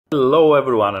Hello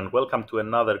everyone and welcome to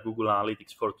another Google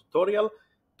Analytics 4 tutorial.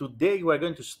 Today we are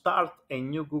going to start a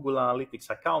new Google Analytics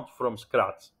account from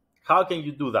scratch. How can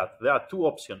you do that? There are two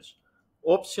options.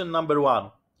 Option number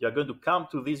one, you are going to come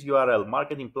to this URL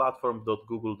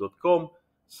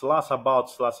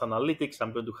marketingplatform.google.com/about/analytics.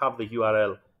 I'm going to have the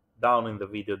URL down in the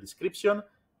video description,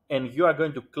 and you are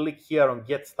going to click here on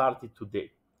Get Started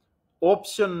Today.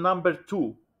 Option number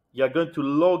two, you are going to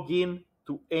log in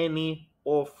to any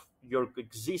of your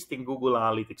existing Google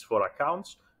Analytics 4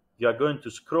 accounts. You are going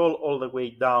to scroll all the way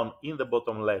down in the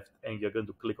bottom left and you're going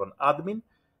to click on admin.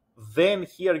 Then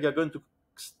here you're going to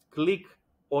click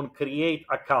on create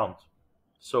account.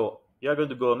 So you're going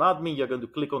to go on admin, you're going to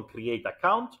click on create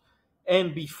account.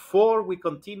 And before we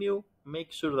continue,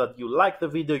 make sure that you like the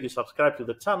video, you subscribe to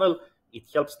the channel. It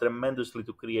helps tremendously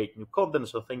to create new content.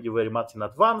 So thank you very much in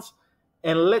advance.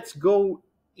 And let's go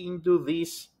into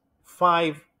this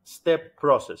 5-step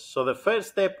process. So the first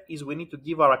step is we need to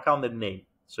give our account a name.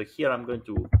 So here I'm going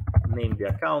to name the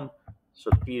account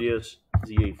sotirios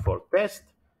GA4 test.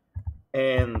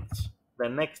 And the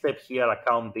next step here,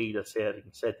 account data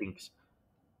sharing settings,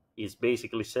 is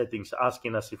basically settings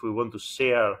asking us if we want to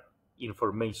share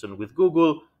information with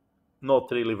Google.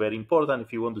 Not really very important.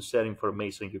 If you want to share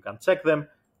information, you can check them.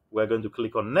 We're going to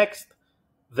click on next.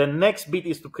 The next bit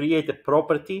is to create a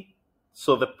property.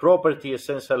 So the property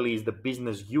essentially is the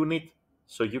business unit.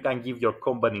 So you can give your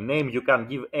company name. You can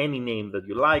give any name that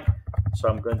you like. So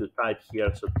I'm going to type here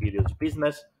Sotirios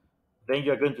Business. Then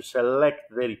you're going to select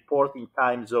the reporting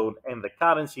time zone and the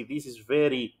currency. This is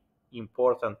very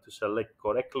important to select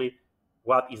correctly.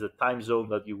 What is the time zone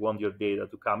that you want your data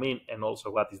to come in, and also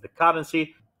what is the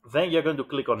currency. Then you're going to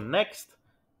click on next.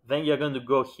 Then you're going to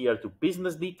go here to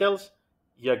business details.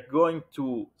 You're going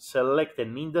to select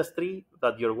an industry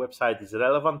that your website is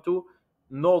relevant to.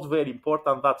 Not very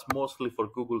important. That's mostly for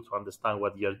Google to understand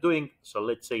what you're doing. So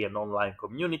let's say an online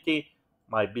community.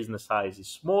 My business size is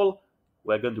small.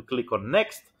 We're going to click on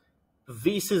next.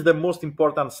 This is the most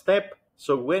important step.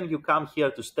 So when you come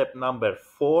here to step number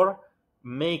 4,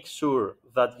 make sure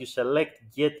that you select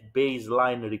Get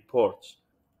Baseline Reports.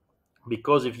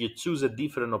 Because if you choose a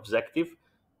different objective,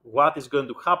 what is going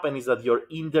to happen is that your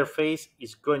interface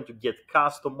is going to get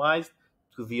customized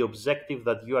to the objective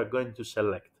that you are going to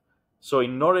select. So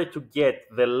in order to get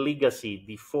the legacy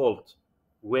default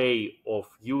way of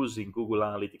using Google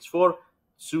Analytics 4,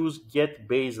 choose Get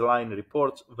Baseline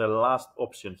Reports, the last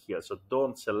option here. So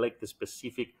don't select a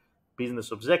specific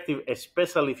business objective,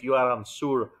 especially if you are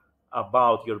unsure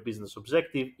about your business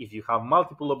objective, if you have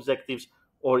multiple objectives,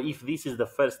 or if this is the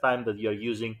first time that you're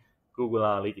using Google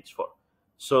Analytics 4.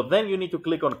 So then you need to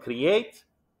click on create.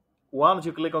 Once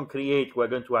you click on create, we're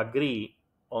going to agree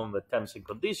on the terms and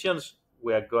conditions.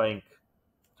 We are going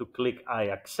to click I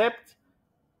accept.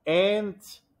 And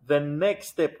the next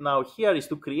step now here is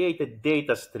to create a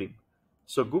data stream.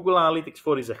 So Google Analytics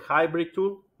 4 is a hybrid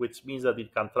tool, which means that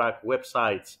it can track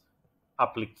websites,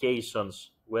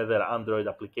 applications, whether Android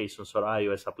applications or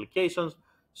iOS applications.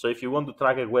 So if you want to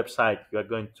track a website, you are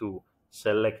going to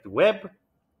select web,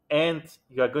 and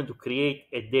you are going to create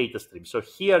a data stream. So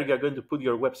here you are going to put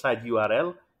your website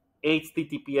URL.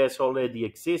 HTTPS already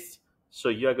exists, so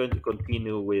you are going to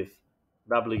continue with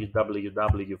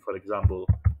www, for example,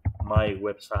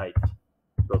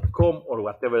 mywebsite.com, or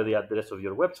whatever the address of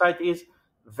your website is.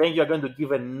 Then you are going to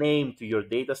give a name to your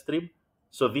data stream.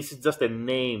 So this is just a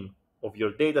name of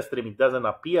your data stream. It doesn't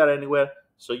appear anywhere,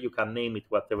 so you can name it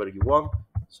whatever you want.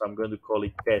 So I'm going to call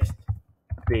it test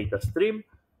data stream.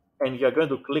 And you're going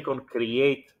to click on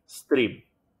create stream,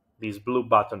 this blue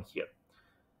button here.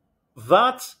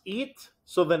 That's it.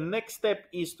 So the next step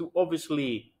is to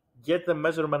obviously get the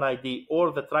measurement ID or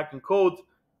the tracking code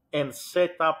and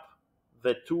set up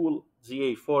the tool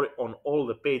GA4 on all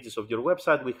the pages of your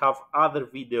website. We have other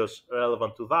videos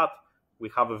relevant to that. We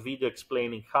have a video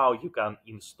explaining how you can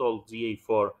install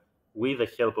GA4 with the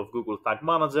help of Google Tag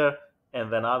Manager,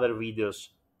 and then other videos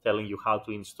telling you how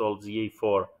to install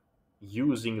GA4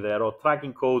 using the raw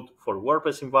tracking code for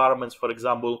WordPress environments, for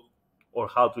example, or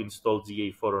how to install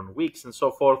GA4 on Wix and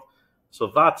so forth. So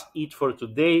that's it for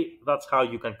today. That's how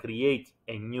you can create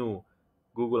a new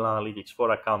Google Analytics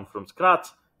 4 account from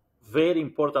scratch. Very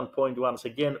important point once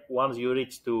again, once you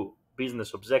reach to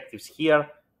business objectives here,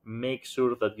 make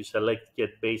sure that you select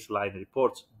Get Baseline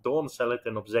Reports. Don't select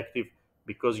an objective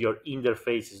because your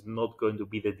interface is not going to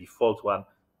be the default one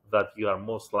that you are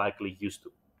most likely used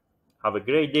to. Have a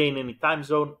great day in any time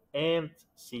zone, and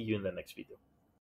see you in the next video.